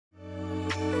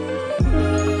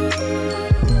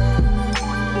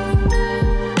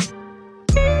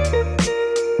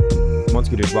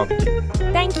Dude, welcome.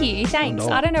 Thank you. Thanks.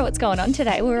 I don't know what's going on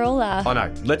today. We're all... I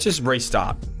know. Let's just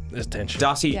restart. There's tension.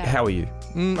 Darcy, how are you?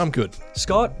 I'm good.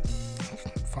 Scott?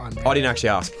 Fine, man. I didn't actually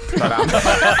ask. But,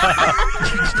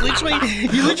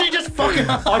 you literally just fucking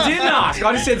up. I didn't ask.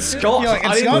 I just said Scott. You're like,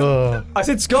 "It's Scott?" I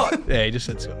said Scott. Yeah, he just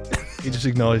said Scott. He just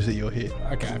acknowledged that you're here.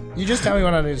 Okay. You just tell me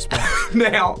when I need to speak.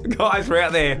 Now, guys, we're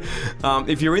out there.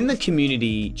 If you're in the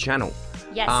community channel,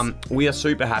 Yes. we are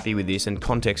super happy with this, and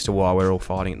context to why we're all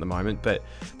fighting at the moment. But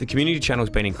the community channel has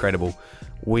been incredible.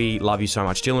 We love you so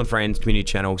much. Dylan Friends community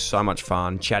channel, so much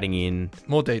fun, chatting in.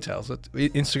 More details.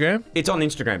 Instagram? It's on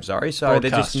Instagram, sorry. So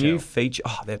Broadcast there's this new channel. feature.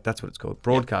 Oh, that's what it's called.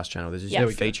 Broadcast channel. There's this Yep.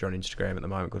 new feature on Instagram at the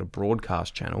moment called a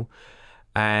broadcast channel.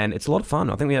 And it's a lot of fun.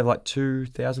 I think we have like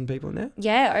 2,000 people in there.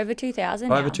 Yeah, over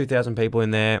 2,000 Over now. 2,000 people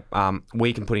in there.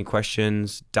 We can put in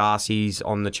questions. Darcy's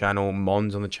on the channel.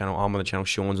 Mon's on the channel. I'm on the channel.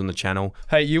 Sean's on the channel.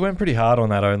 Hey, you went pretty hard on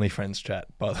that OnlyFriends chat,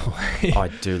 by the way. I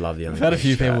do love the OnlyFriends I've had a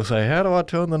few chat. people say, how do I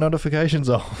turn the notifications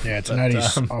off? Yeah, it's a But,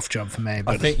 notice off job for me.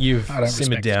 But I think you've I don't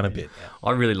simmered respect down it. a bit.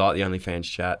 I really like the OnlyFans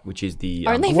chat, which is the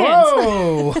OnlyFans.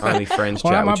 Whoa! OnlyFriends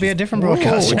Well, chat. that might which be is- a different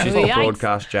broadcast Which channel. is the Yikes.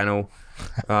 broadcast channel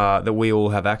that we all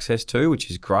have access to, which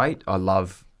is great. I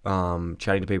love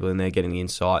chatting to people in there, getting the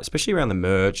insight, especially around the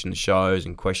merch and the shows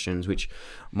and questions, which,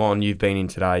 Mon, you've been in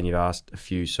today and you've asked a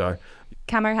few. So,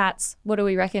 Camo hats. What do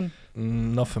we reckon?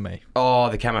 Not for me.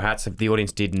 the camo hats, the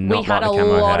audience did not We had like a the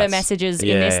camo lot hats. of messages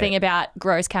Yeah. in this thing about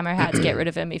gross camo hats. Get rid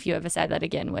of them. If you ever say that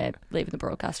again, we're leaving the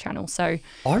broadcast channel. So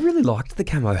I really liked the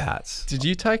camo hats. Did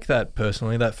you take that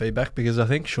personally, that feedback? Because I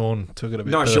think Sean took it a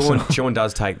bit No, personal. Sean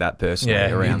does take that personally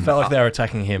Yeah, around. it felt like they were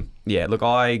attacking him. Yeah, look,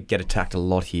 I get attacked a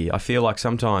lot here. I feel like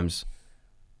sometimes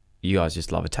you guys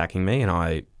just love attacking me, and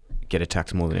I get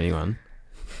attacked more than anyone.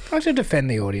 I like to defend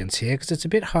the audience here because it's a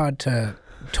bit hard to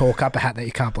talk up a hat that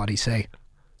you can't bloody see.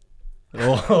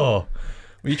 Oh,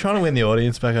 were you trying to win the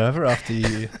audience back over after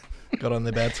you got on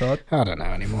their bad side? I don't know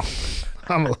anymore.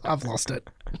 I've lost it.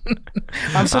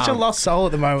 I'm such a lost soul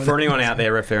at the moment. For anyone out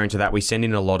there referring to that, we send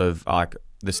in a lot of like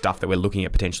the stuff that we're looking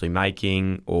at potentially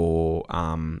making or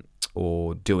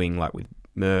doing like with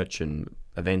merch and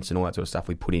events and all that sort of stuff.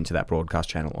 We put into that broadcast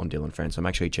channel on Dylan Friends. So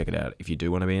make sure you check it out if you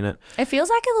do want to be in it. it feels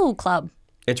like a little club.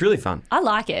 It's really fun. I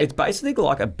like it. It's basically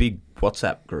like a big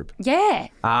WhatsApp group. Yeah.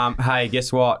 Hey,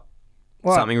 guess what?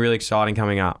 What? Something really exciting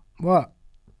coming up. What?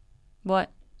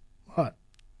 What? What?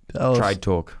 Trade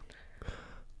talk.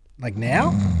 Like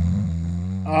now?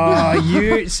 Oh,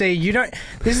 you see, you don't.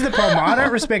 This is the problem. I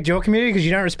don't respect your community because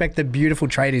you don't respect the beautiful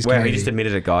tradies Well, he community. just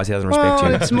admitted it, guys. He doesn't respect Well,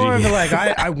 you. it's more of a like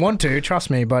I want to trust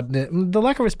me, but the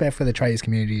lack of respect for the tradies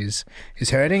community is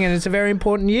hurting, and it's a very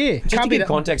important year. Just to give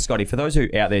context, Scotty, for those who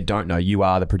out there don't know, you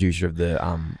are the producer of the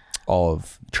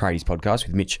Tradies podcast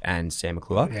with Mitch and Sam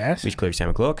McClure. Yes. Mitch Cleary, Sam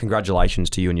McClure. Congratulations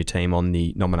to you and your team on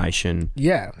the nomination.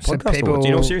 Yeah, so Podcast people. awards.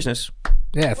 In all seriousness,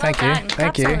 Yeah, thank you, Well done.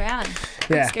 thank Claps you. all around.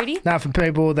 Yeah. Thanks, Scooty. Now, for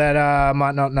people that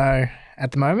might not know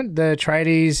at the moment, the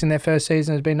Tradies in their first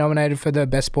season has been nominated for the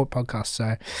Best Sport Podcast.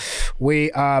 So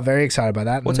we are very excited about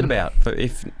that. what's it And- about? For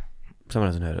if someone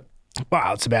hasn't heard it.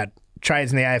 Well, it's about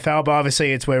trades in the AFL, but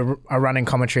obviously we're running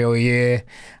commentary all year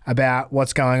about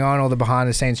what's going on, all the behind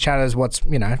the scenes chatters.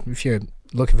 If you're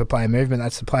looking for player movement,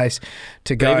 that's the place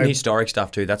to But go. even historic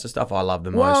stuff too. That's the stuff I love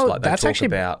the most. Well, Like they that's talk actually-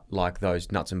 about like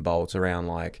those nuts and bolts around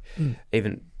like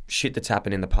even shit that's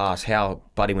happened in the past. How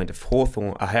Buddy went to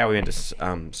Hawthorn, how he went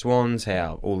to Swans,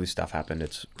 how all this stuff happened.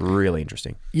 It's really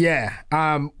interesting. Yeah.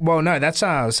 Well, no, that's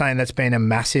I was saying that's been a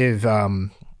massive.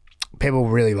 People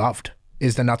really loved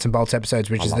is the nuts and bolts episodes,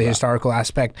 which is the historical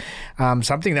aspect.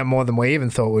 Something that more than we even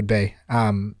thought would be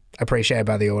appreciated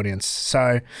by the audience.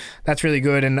 So that's really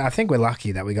good, and I think we're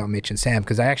lucky that we got Mitch and Sam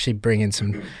because they actually bring in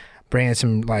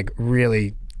some like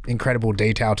really incredible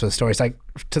detail to the story. It's like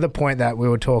to the point that we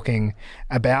were talking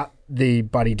about the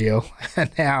Buddy deal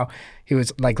and how he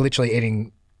was like literally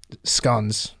eating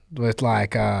scones with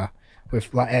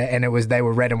and they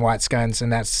were red and white scones,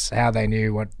 and that's how they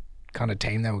knew what kind of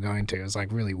team they were going to. It was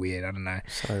like really weird. I don't know.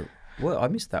 So, well, I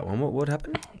missed that one. What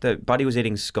happened? That Buddy was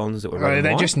eating scones that were red Well, and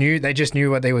they white? just knew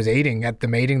what they was eating at the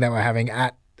meeting that we're having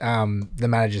at the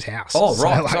manager's house. Oh, So,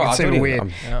 right. like, Sorry, I it's thought super you-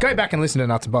 weird. Go back and listen to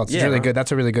Nuts and Bolts. It's Yeah, really right. good.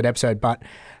 That's a really good episode. But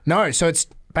no, so it's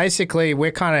basically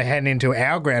we're kind of heading into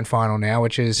our grand final now,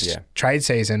 which is trade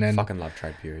season. And Fucking love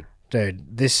trade period.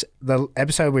 dude, the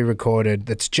episode we recorded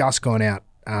that's just gone out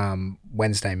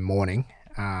Wednesday morning.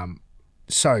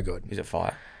 So good. Is it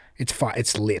fire?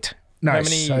 It's lit. No, How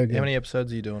so good. many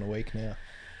episodes are you doing a week now?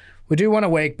 We do one a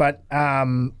week, but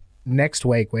next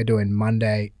week we're doing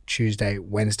Monday, Tuesday,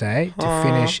 Wednesday to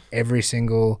finish every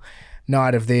single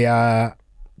night of the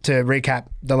to recap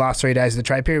the last 3 days of the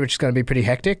trade period, which is going to be pretty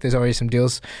hectic. There's already some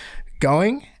deals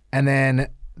going, and then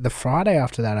the Friday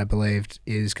after that, I believe,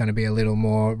 is going to be a little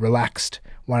more relaxed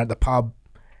one at the pub,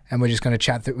 and we're just going to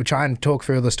chat through. We'll try and talk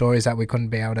through all the stories that we couldn't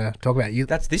be able to talk about.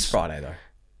 That's this Friday though.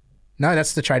 No,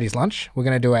 that's the tradies lunch. We're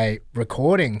going to do a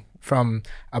recording from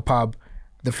a pub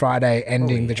the Friday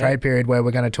ending the trade period, where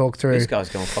we're going to talk through. This guy's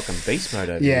going fucking beast mode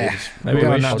over Yeah. here. Maybe We're we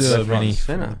going should nuts. do a mini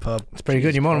Center. from the pub. It's pretty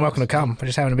good. You're more than welcome to come. We're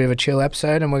just having a bit of a chill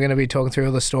episode, and we're going to be talking through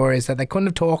all the stories that they couldn't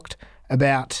have talked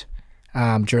about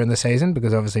during the season,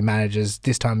 because obviously managers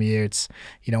this time of year, it's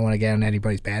you don't want to get on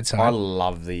anybody's bad side. I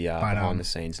love the behind the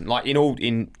scenes. Like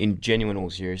in genuine all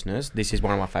seriousness, this is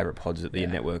one of my favourite pods that the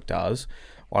network does.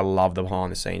 I love the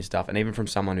behind the scenes stuff, and even from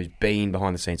someone who's been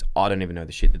behind the scenes, I don't even know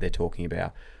the shit that they're talking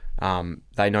about.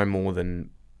 They know more than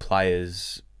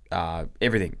players.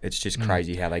 Everything. It's just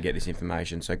crazy how they get this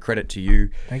information. So credit to you,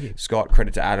 Thank you. Scott.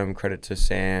 Credit to Adam. Credit to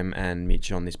Sam and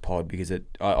Mitch on this pod, because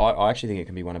I actually think it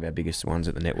can be one of our biggest ones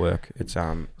at the network. It's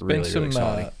really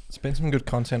exciting. It's been some good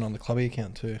content on the clubby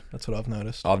account too. That's what I've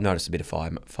noticed. I've noticed a bit of fire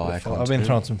content. I've been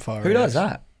throwing some fire. Who does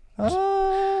around.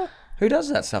 that? Who does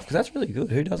that stuff? Because that's really good.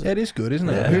 Who does it? Yeah, it is good, isn't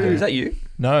it? Yeah. Is that you,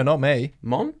 No, not me.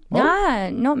 Mon? Nah,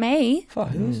 not me. Fuck,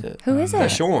 who is it? Who is Is that it?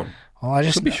 Sean? Oh, I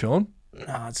just Could be Sean.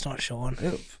 no, it's not Sean.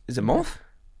 Is it Moth?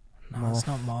 No, it's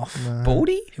not Moth.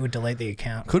 Baldy? He would delete the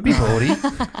account. Could be Baldy.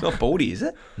 Not Baldy, is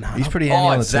it? No, He's not- pretty handy Oh,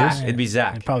 on the it's Zach. tools. It'd be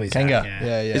Zach. probably Zach, Kanga. yeah.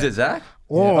 Yeah, yeah. Is it Zach?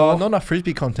 Or Oh, not enough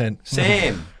frisbee content.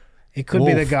 Sam. it could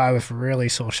be the Wolf. guy with really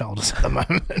sore shoulders at the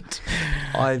moment.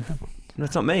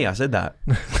 That's not me. I said that.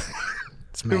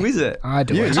 It's me. Who is it? I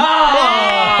do it.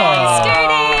 I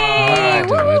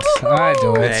do it. I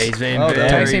do Yeah, it. he's been Oh, very,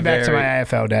 Takes me back to my very-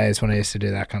 AFL days when I used to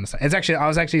do that kind of stuff. I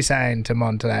was actually saying to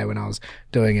Mon today when I was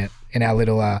doing it in our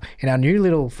new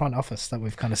little front office that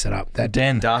we've kind of set up. That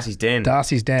Den. Darcy's Den.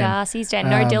 Darcy's Den. Darcy's Den.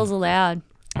 No deals allowed.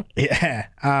 Yeah.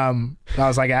 I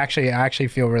was like, I actually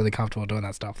feel really comfortable doing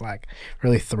that stuff. Like,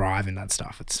 really thrive in that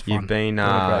stuff. It's fun. You've been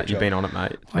great you've been on it,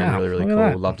 mate. It's been Wow, really, really look at cool.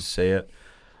 that. Love to see it.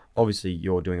 Obviously,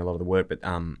 you're doing a lot of the work, but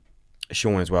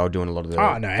Sean as well doing a lot of the.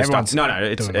 Oh, no, the everyone's stuff. No,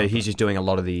 it's doing a lot. he's just doing a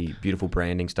lot of the beautiful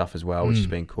branding stuff as well, which has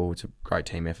been cool. It's a great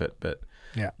team effort, but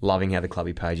Yeah. loving how the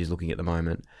clubby page is looking at the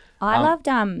moment. I loved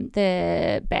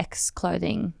the Beck's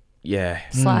clothing Yeah,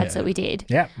 slides that we did.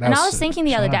 Yeah, that And I was was thinking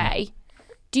the other shiny. day,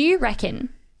 do you reckon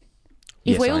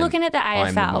if we were looking at the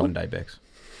I'm the modern AFL, day Bex.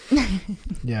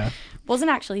 Yeah. wasn't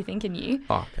actually thinking you,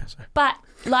 Oh, okay, sorry. but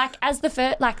like as the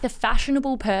the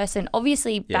fashionable person,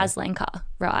 obviously Yeah. Baz Lenker,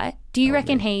 right? Do you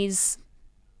reckon he's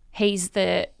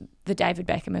the David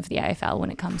Beckham of the AFL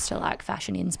when it comes to like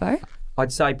fashion inspo?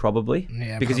 I'd say probably.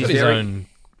 Yeah, because He's he's got his very. own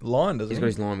line, doesn't He's he? got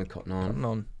his line with Cotton on. Cotton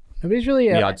on. Nobody's really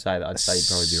Yeah, I'd say that. I'd say you'd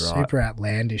probably be right. super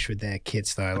outlandish with their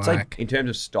kits though. I'd say Like, in terms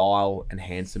of style and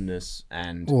handsomeness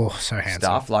and oh, so handsome.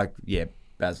 stuff, like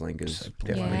Baz Lenker's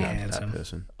definitely Yeah. that Handsome.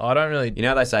 person. I don't really. You know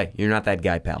what they say? You're not that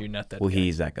gay, pal. You're not that well, gay. he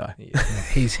is that guy.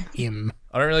 He's him.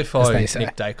 I don't really follow they Nick say.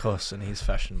 Dacos and his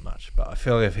fashion much, but I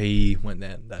feel like if he went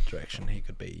that direction, he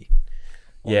could be.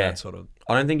 On Yeah. That sort of.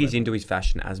 I don't think he's into his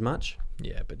fashion as much.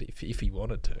 Yeah, but if he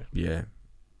wanted to, Yeah.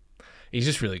 he's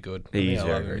just really good. He's I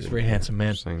very, love him. very He's a good. very handsome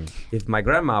man. If my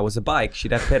grandma was a bike,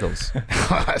 she'd have pedals. I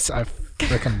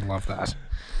freaking love that.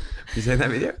 You seen that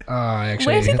video? Oh, I Where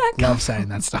actually did that love saying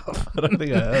that stuff. I don't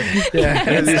think I have. Yeah.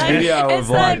 There's this video it's of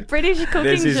like British cooking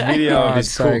there's this show. video Oh, of it's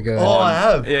this so cook. good. Oh, I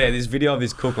have. Yeah, this video of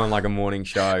this cook on like a morning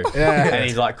show. Yeah. And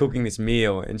he's like cooking this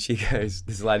meal, and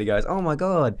this lady goes, "Oh my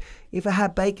god, if it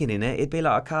had bacon in it, it'd be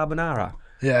like a carbonara."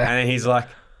 Yeah. And he's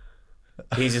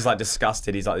just like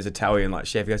disgusted. He's like this Italian like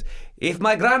chef. He goes, "If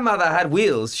my grandmother had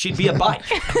wheels, she'd be a bike."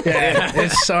 Yeah,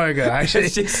 it's so good. Actually,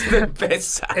 It's just the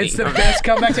best saying. it's the best.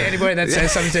 Come back to anybody that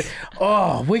says something.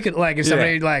 Oh, we could like if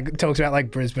somebody Yeah. like talks about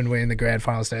like Brisbane winning the grand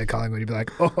final state of Collingwood, you'd be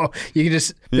like, oh, you could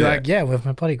just be Yeah. like, yeah, well, if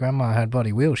my bloody grandma had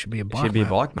bloody wheels, she'd be a bike. She'd be a mate."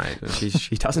 bike, mate.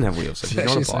 She doesn't have wheels, so she's not a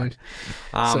She's so-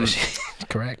 bike. So she,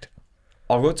 correct.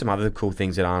 I've got some other cool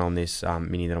things that aren't on this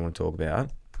mini that I want to talk about.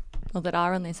 Well, that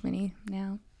are on this mini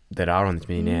now. That are on this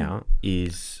mini now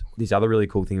is this other really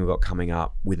cool thing we've got coming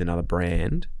up with another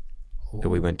brand that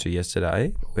we went to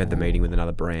yesterday. We had the meeting with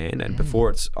another brand, and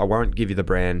before I won't give you the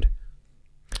brand.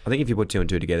 I think if you put two and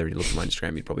two together and you look at my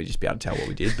Instagram, you'd probably just be able to tell what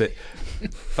we did. But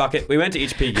fuck it, we went to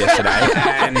Itch Pig yesterday,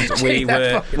 and we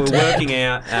were working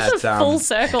out at It's a full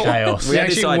circle. Chaos. We You're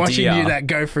had this actually watching idea. you that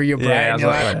go through your brain. Yeah, I was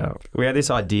you're like, like, wow. We had this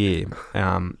idea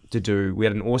to do. We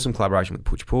had an awesome collaboration with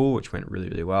Push Pull, which went really,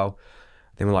 really well.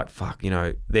 Then we're like, fuck,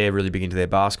 they're really big into their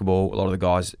basketball. A lot of the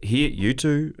guys here, you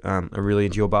two, are really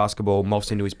into your basketball.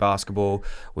 Moff's into his basketball.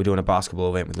 We're doing a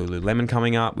basketball event with Lululemon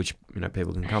coming up, which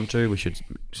people can come to. We should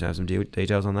have some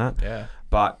details on that. Yeah.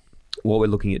 But what we're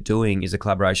looking at doing is a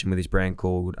collaboration with this brand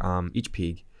called Itch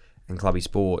Pig and Clubby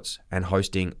Sports, and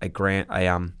hosting a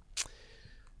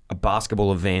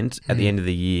basketball event at the end of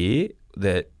the year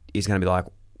that is going to be like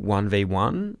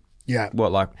 1v1. Yeah.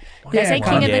 What, like? They say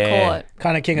king of the court.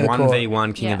 Kind of king of the court.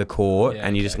 1v1 king of the court,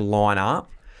 and you just line up.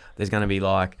 There's going to be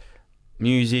like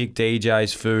music,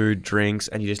 DJs, food, drinks,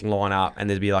 and you just line up, and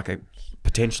there'd be like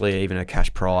potentially even a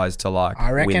cash prize to like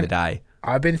win the day.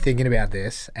 I've been thinking about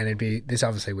this, and it'd be this.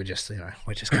 Obviously, we're just kind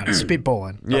of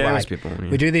spitballing. But Yeah, like, spitballing.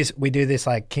 Yeah. We do this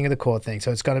like king of the court thing.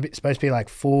 So it's supposed to be like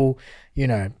full,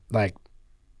 like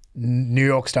New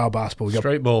York style basketball. You got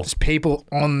Street ball. just people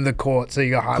on the court, so you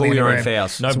got hardly Call your any own room.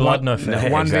 fouls. No blood, no foul.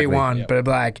 1v1, Yep. but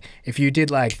like if you did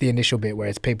like the initial bit where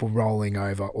it's people rolling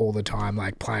over all the time,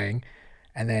 like playing,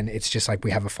 and then it's just like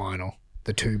we have a final.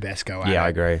 The two best go at it. Yeah, I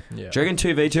agree. Yeah. Do you reckon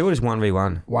 2v2 or just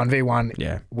 1v1?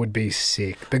 1v1 would be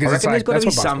sick. I Because it's reckon like, there's got to that's be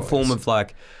what some basketball form is. of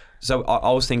like. So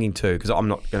I was thinking too, because I'm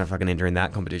not going to fucking enter in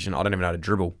that competition. I don't even know how to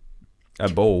dribble a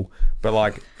ball. But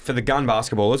like for the gun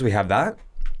basketballers, we have that.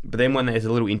 But then when there's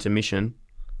a little intermission,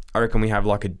 I reckon we have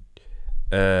like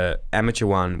a amateur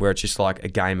one where it's just like a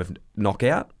game of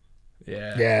knockout.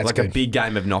 Yeah. Yeah, it's Like good. a big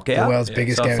game of knockout. The world's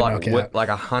biggest so game it's of like, knockout. like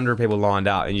 100 people lined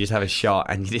up, and you just have a shot,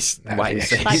 and you just wait and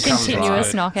see who Like comes continuous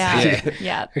right. knockout. Yeah.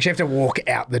 Yeah. Actually, have to walk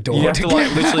out the door. You have to to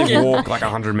like literally walk like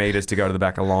 100 meters to go to the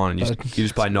back of the line, and you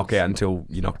just play knockout until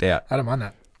you're knocked out. I don't mind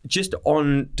that. Just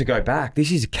on to go back,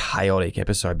 this is a chaotic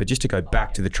episode, but just to go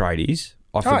back to the tradies,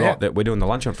 I forgot that we're doing the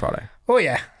lunch on Friday. Oh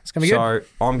yeah, it's gonna be good.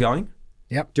 So I'm going.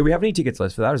 Yep. Do we have any tickets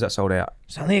left for that, or is that sold out?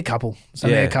 It's only a couple.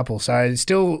 So it's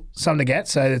still something to get.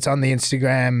 So it's on the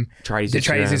Instagram, Tradies the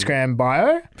Tradies Instagram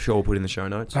bio. I'm sure we'll put it in the show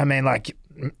notes. I mean, like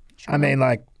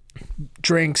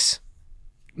drinks,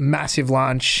 massive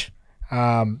lunch,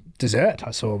 dessert.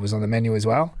 I saw was on the menu as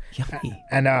well. Yummy.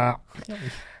 And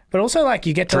but also like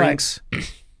you get to Drinks.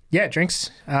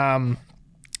 drinks.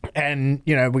 And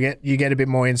you get a bit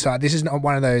more insight. This is not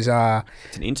one of those.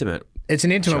 It's an intimate. It's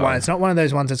an intimate Sure. one. It's not one of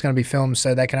those ones that's going to be filmed,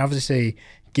 so they can obviously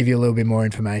give you a little bit more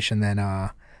information than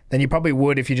you probably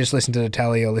would if you just listen to the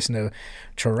telly or listen to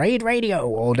Trade Radio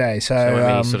all day. So So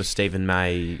any sort of Stephen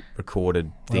May recorded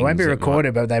things. it won't be that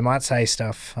recorded, but they might say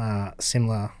stuff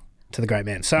similar to the great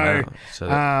man. So,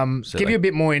 give you a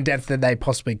bit more in depth than they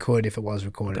possibly could if it was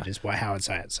recorded, is how I'd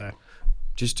say it. So.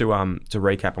 Just to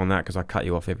recap on that, because I cut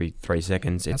you off every 3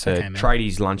 seconds. It's That's okay, a man.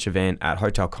 tradies lunch event at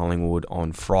Hotel Collingwood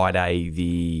on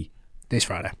Friday This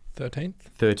Friday. 13th?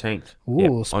 13th.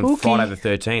 Ooh, On spooky. Friday the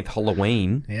 13th,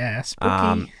 Halloween Yeah,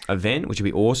 spooky. event, which would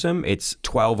be awesome. It's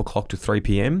 12 o'clock to 3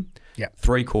 p.m. Yep.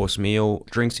 3-course meal,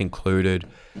 drinks included.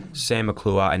 Sam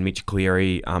McClure and Mitch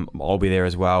Cleary. I'll be there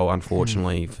as well.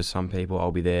 Unfortunately, for some people,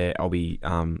 I'll be there. I'll be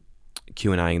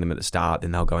Q&Aing them at the start.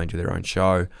 Then they'll go into their own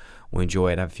show. We'll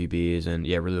enjoy it, have a few beers, and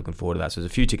yeah, really looking forward to that. So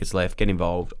there's a few tickets left. Get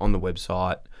involved on the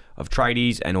website of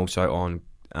Tradies and also on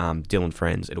Dylan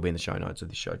Friends. It'll be in the show notes of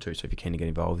this show too. So if you're keen to get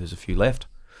involved, there's a few left.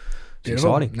 It's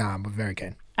Beautiful. exciting. Nah, I'm very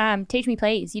keen. Teach Me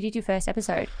Please. You did your first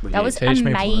episode. We That did. was Teach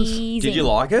Me Please. amazing. Did you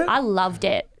like it? I loved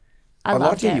it. I I'd like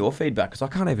loved to hear it. your feedback because I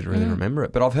can't even really remember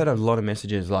it. But I've heard a lot of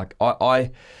messages. Like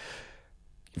I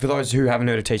for those who haven't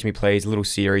heard of Teach Me Please, a little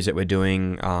series that we're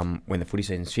doing when the footy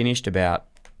season's finished about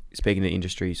speaking to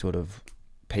industry sort of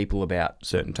people about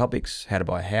certain topics, how to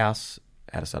buy a house,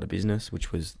 how to start a business,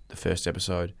 which was the first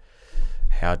episode,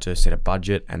 how to set a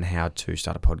budget, and how to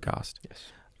start a podcast.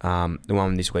 Yes. The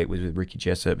one this week was with Ricky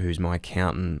Jessup, who's my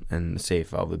accountant and the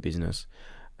CFO of the business.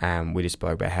 We just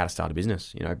spoke about how to start a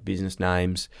business, business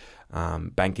names,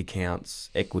 bank accounts,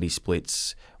 equity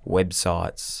splits,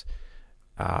 websites,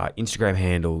 Instagram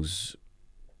handles,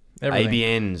 Everything.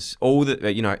 ABNs, all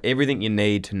the, everything you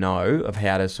need to know of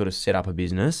how to sort of set up a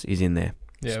business is in there.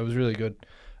 Yeah, it was really good.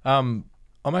 I'm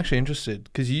actually interested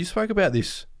because you spoke about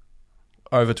this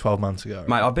over 12 months ago.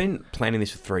 Mate, I've been planning this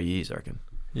for 3 years, I reckon.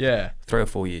 Yeah. 3 or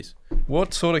 4 years.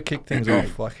 What sort of kicked things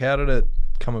off? Like, how did it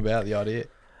come about, the idea?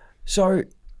 So,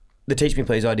 the Teach Me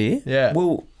Please idea? Yeah.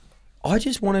 Well, I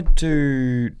just wanted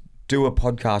to do a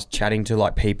podcast chatting to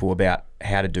like people about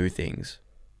how to do things.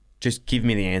 Just give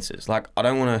me the answers. Like,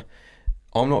 I'm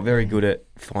not very good at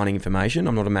finding information.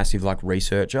 I'm not a massive like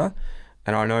researcher.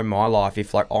 And I know in my life,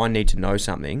 if like I need to know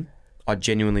something, I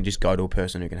genuinely just go to a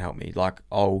person who can help me. Like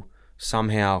I'll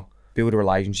somehow build a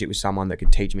relationship with someone that can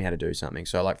teach me how to do something.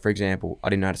 So like, for example, I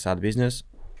didn't know how to start a business,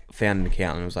 found an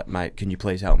accountant and was like, mate, can you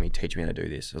please help me teach me how to do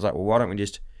this? I was like, well, why don't we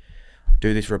just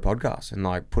do this for a podcast and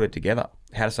like put it together?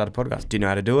 How to start a podcast. Didn't know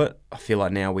how to do it. I feel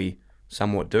like now we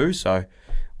somewhat do. So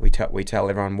we tell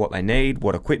everyone what they need,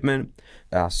 what equipment,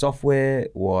 software,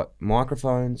 what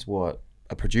microphones, what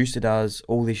a producer does,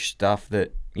 all this stuff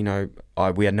that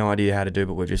we had no idea how to do,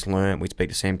 but we've just learned. We speak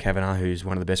to Sam Kavanagh, who's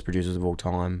one of the best producers of all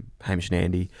time, Hamish and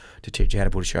Andy, to teach you how to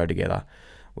put a show together.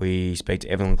 We speak to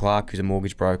Evelyn Clark, who's a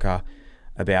mortgage broker,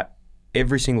 about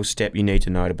every single step you need to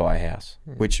know to buy a house,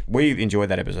 which we enjoyed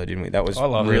that episode, didn't we? That was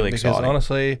really exciting. Because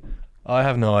honestly, I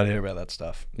have no idea about that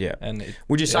stuff. Yeah. And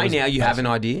would you say now you have an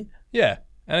idea? Yeah.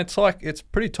 And it's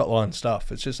pretty top line stuff.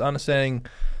 It's just understanding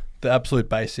the absolute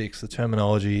basics, the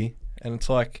terminology, and it's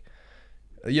like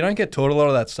you don't get taught a lot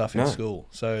of that stuff in school.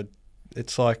 So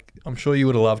it's like I'm sure you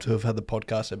would have loved to have had the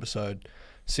podcast episode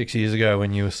 6 years ago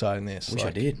when you were starting this. Which I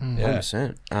did,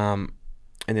 100%.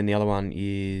 And then the other one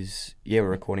is, we're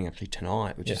recording actually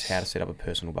tonight, which is how to set up a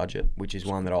personal budget, which is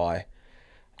one that I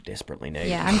desperately need.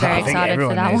 Yeah, I'm very excited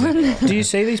for that one. Do you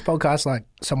see these podcasts like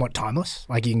somewhat timeless?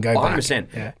 Like you can go back?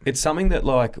 100%. Yeah. It's something that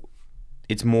like,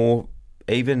 it's more,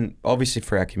 even obviously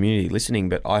for our community listening,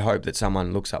 but I hope that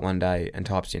someone looks up one day and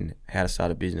types in how to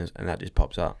start a business and that just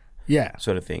pops up. Yeah.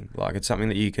 Sort of thing. Like it's something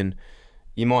that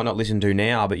you might not listen to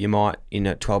now, but you might in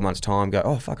a 12 months time go,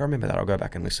 oh fuck, I remember that. I'll go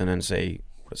back and listen and see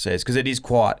what it says. Because it is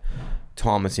quite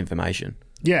timeless information.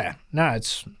 Yeah. No,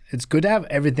 it's good to have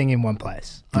everything in one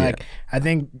place. Like I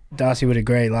think Darcy would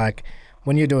agree, like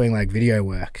when you're doing like video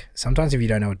work, sometimes if you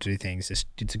don't know what to do things,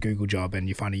 it's a Google job and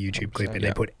you find a YouTube clip and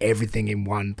they put everything in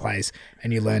one place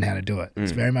and you learn how to do it.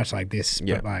 It's very much like this,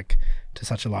 but like to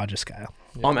such a larger scale.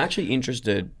 I'm actually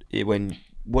interested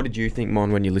what did you think,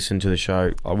 Mon, when you listened to the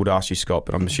show? I would ask you, Scott,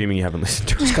 but I'm assuming you haven't listened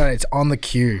to it. It's on the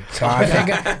queue. So I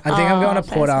think I'm going to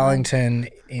Port Arlington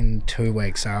in 2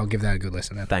 weeks, so I'll give that a good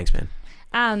listen then. Thanks, man.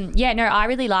 I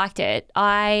really liked it.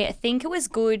 I think it was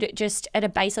good just at a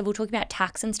base level, talking about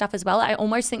tax and stuff as well. I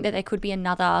almost think that there could be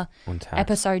another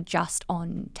episode just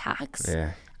on tax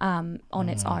on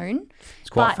its own. It's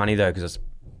quite funny though, because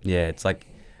it's like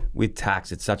with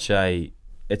tax, it's such a...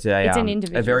 It's an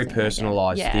individual a very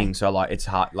personalised thing. So like it's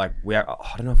hard. Like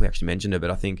I don't know if we actually mentioned it,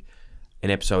 but I think an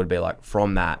episode would be like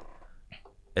from that.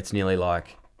 It's nearly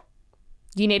like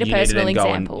you need a personal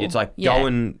example. It's like go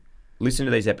and listen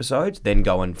to these episodes, then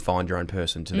go and find your own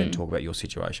person to then talk about your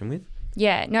situation with.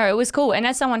 Yeah, no, it was cool. And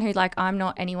as someone who I'm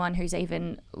not anyone who's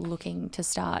even looking to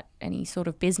start any sort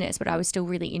of business, but I was still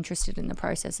really interested in the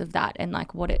process of that and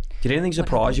like what it. Did anything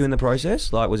surprise you in the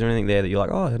process? Like, was there anything there that you're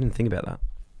like, oh, I didn't think about that?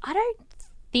 I don't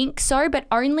think so, but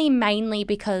only mainly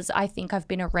because I think I've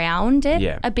been around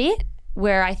it a bit,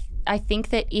 where I think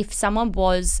that if someone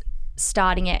was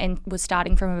starting it and was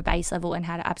starting from a base level and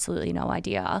had absolutely no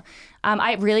idea,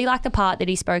 I really like the part that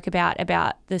he spoke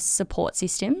about the support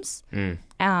systems, even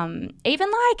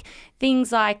like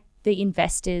things like the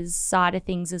investors side of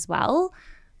things as well,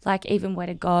 like even where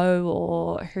to go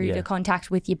or who to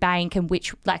contact with your bank and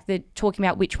talking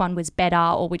about which one was better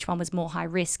or which one was more high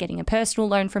risk, getting a personal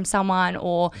loan from someone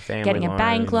or getting a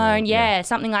bank loan.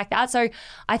 Something like that. So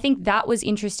I think that was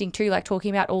interesting too, like talking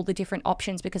about all the different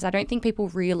options, because I don't think people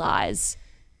realise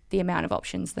the amount of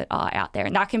options that are out there,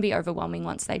 and that can be overwhelming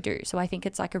once they do. So I think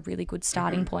it's like a really good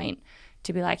starting point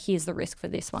to be like, here's the risk for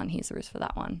this one, here's the risk for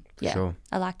that one. Yeah, sure.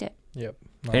 I liked it. Yep.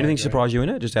 No, anything surprise you in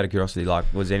it? Just out of curiosity, like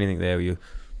was there anything there where you...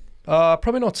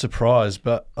 Probably not surprised,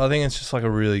 but I think it's just like a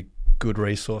really good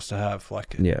resource to have,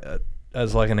 like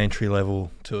as like an entry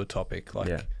level to a topic.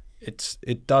 Like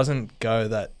it doesn't go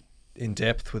that in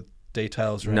depth with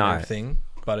details or everything,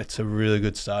 but it's a really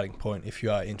good starting point if you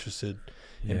are interested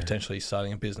in potentially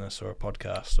starting a business or a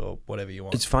podcast or whatever you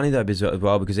want. It's funny though as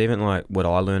well, because even like what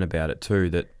I learn about it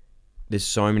too, that there's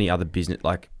so many other business,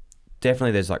 like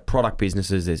definitely there's like product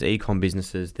businesses, there's e-com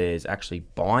businesses, there's actually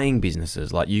buying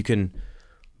businesses. Like you can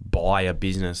buy a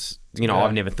business,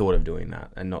 I've never thought of doing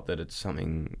that, and not that it's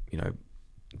something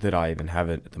that I even have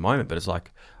it at the moment, but it's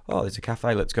like, oh, there's a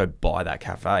cafe, let's go buy that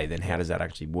cafe. Then how does that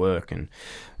actually work? And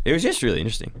it was just really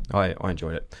interesting. I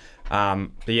enjoyed it. But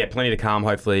yeah, plenty to come.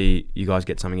 Hopefully you guys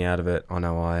get something out of it. I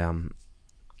know I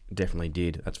definitely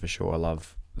did, that's for sure. I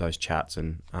love those chats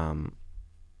and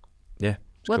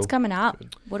what's coming up?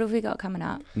 What have we got coming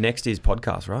up? Next is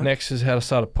podcast, right? Next is how to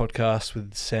start a podcast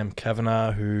with Sam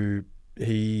Kavanagh, who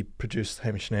he produced the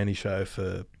Hamish and Andy show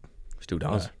for... Still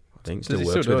does. I think still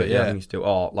works with it. Yeah, I think he's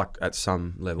still... like at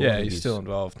some level. Yeah, he's still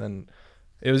involved. And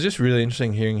it was just really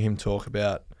interesting hearing him talk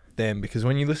about them, because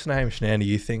when you listen to Hamish and Andy,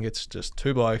 you think it's just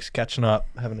two blokes catching up,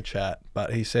 having a chat.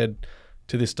 But he said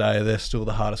to this day, they're still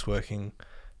the hardest working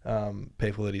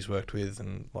people that he's worked with,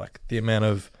 and like the amount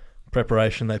of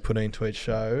preparation they put into each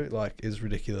show like is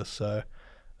ridiculous. So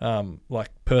like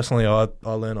personally, I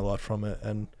learn a lot from it,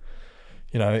 and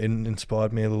it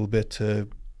inspired me a little bit to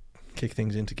kick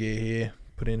things into gear here,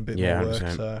 put in a bit more work.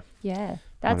 100%.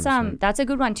 So that's a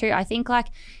good one too. I think like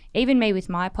even me with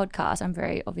my podcast, I'm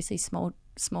very obviously small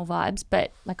small vibes,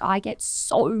 but like I get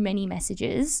so many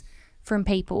messages from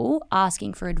people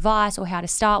asking for advice or how to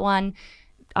start one.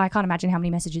 I can't imagine how many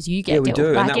messages you get. Yeah, we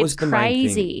do. Like, and that was the main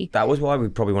crazy. thing. That was why we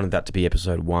probably wanted that to be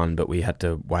episode 1, but we had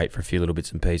to wait for a few little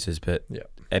bits and pieces. But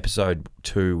episode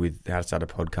 2 with how to start a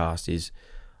podcast is,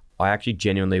 I actually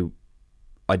genuinely,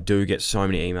 I do get so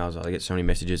many emails, I get so many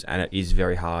messages, and it is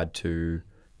very hard to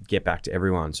get back to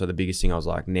everyone. So the biggest thing I was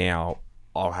like, now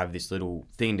I'll have this little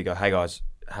thing to go, hey guys,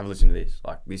 have a listen to this.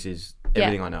 Like, this is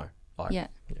everything I know. Like,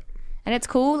 And it's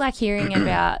cool, like, hearing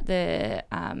about the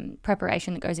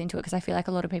preparation that goes into it, because I feel like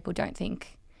a lot of people don't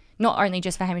think, not only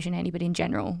just for Hamish and Andy, but in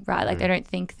general, right? Like, they don't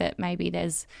think that maybe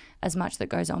there's as much that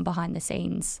goes on behind the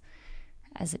scenes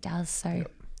as it does. So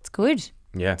it's good.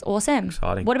 Yeah. It's awesome.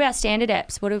 Exciting. What about standard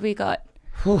eps? What have we got?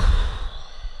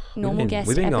 Normal guest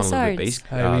we've been episodes.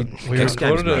 On a little bit we X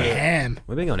Games, recorded mate.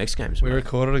 We've been on X Games. We mate.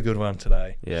 recorded a good one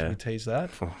today. Yeah. Should we tease that?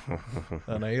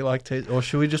 I know you like tease. Or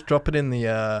should we just drop it in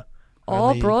the...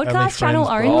 broadcast channel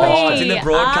only. Oh, it's in the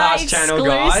broadcast channel,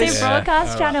 guys. Exclusive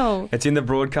broadcast channel. It's in the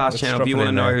broadcast channel. If you want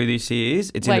to know who this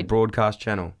is, it's in the broadcast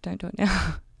channel. Don't do it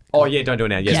now. Oh, yeah, don't do it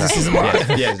now. Yes,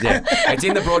 yes. It's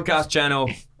in the broadcast channel.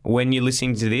 When you're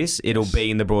listening to this, it'll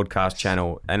be in the broadcast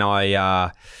channel. And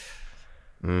I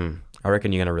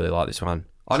reckon you're going to really like this one.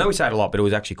 I know we say it a lot, but it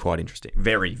was actually quite interesting.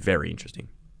 Very, very interesting.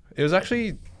 It was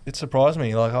actually, it surprised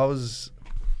me. Like, it's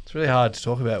really hard to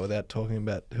talk about without talking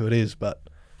about who it is, but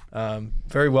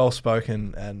very well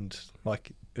spoken, and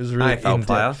like, it was a really AFL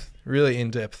player. Really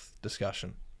in-depth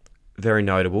discussion. Very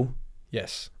notable.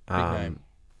 Yes. Big name.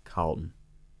 Carlton.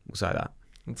 We'll say that.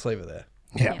 Let's leave it there.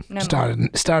 Yeah, no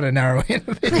started narrowing in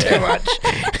a bit too much.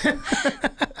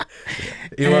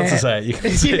 He wants to say it. You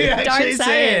can say it. Don't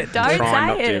say it. Don't Trying say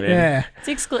not it. to, Yeah. It's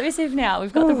exclusive now.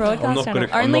 We've got the broadcast channel.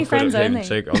 OnlyFriends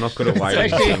only. I'm not good at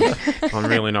waiting. I'm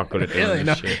really not good at doing Really this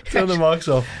not. shit. Turn the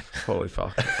mics off. Holy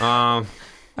fuck. All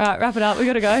right, wrap it up. We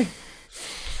got to go.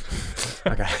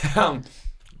 Okay.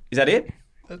 Is that it?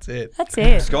 That's it. That's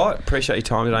it. Scott, appreciate your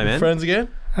time today, man. Friends again?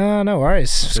 No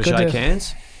worries. It's Good good shake to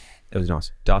hands. It was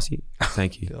nice. Darcy,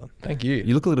 thank you. Dylan. Thank you.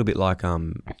 You look a little bit like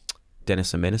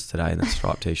Dennis the Menace today in that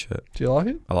striped t-shirt. Do you like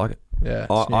it? I like it. Yeah.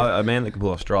 A man that can pull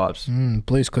off stripes.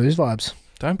 Blues Clues vibes.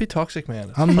 Don't be toxic,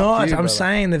 man. I'm not. You, I'm brother.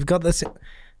 saying they've got this.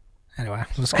 Anyway,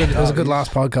 it was good. It was a good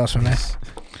last podcast from there.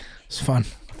 It's fun.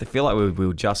 I feel like we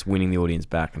were just winning the audience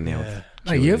back, and now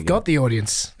No, you've got the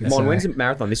audience. Mon, when's the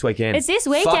marathon this weekend? It's this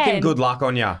weekend. Fucking good luck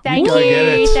on ya. Thank go get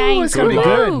it. you. Ooh, Thanks. it's gonna be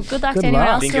good. Good luck Good to anyone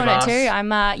luck. else Think doing of it too.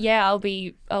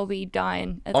 us. I'll be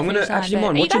dying. At the I'm gonna finish line, actually, but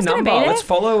Mon, are you what's your guys gonna number? be there? Let's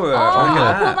follow her. Oh, on I'll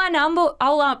that. put my number.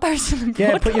 I'll post it in the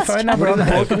Yeah, put your broadcast phone number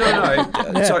channel. on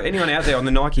there. No. So anyone out there on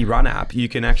the Nike Run app, you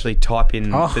can actually type in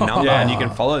the number and you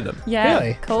can follow them. Yeah,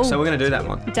 Really? cool. So we're gonna do that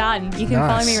one. Done. You can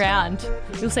Nice. follow me around.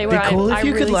 You'll see It'd where be cool I if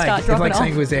you really could start if dropping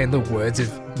something off. was there in the words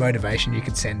of motivation you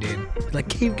could send in, like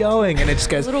keep going, and it just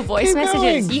goes Little voice "Keep messages.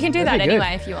 going." You can do That'd that be good.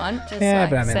 anyway if you want. Just Yeah, like,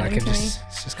 but I mean, send like them to me.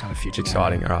 it's just kind of future.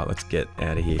 Exciting. All right, let's get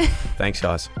out of here. Thanks,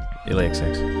 guys.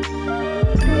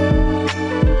 LXX.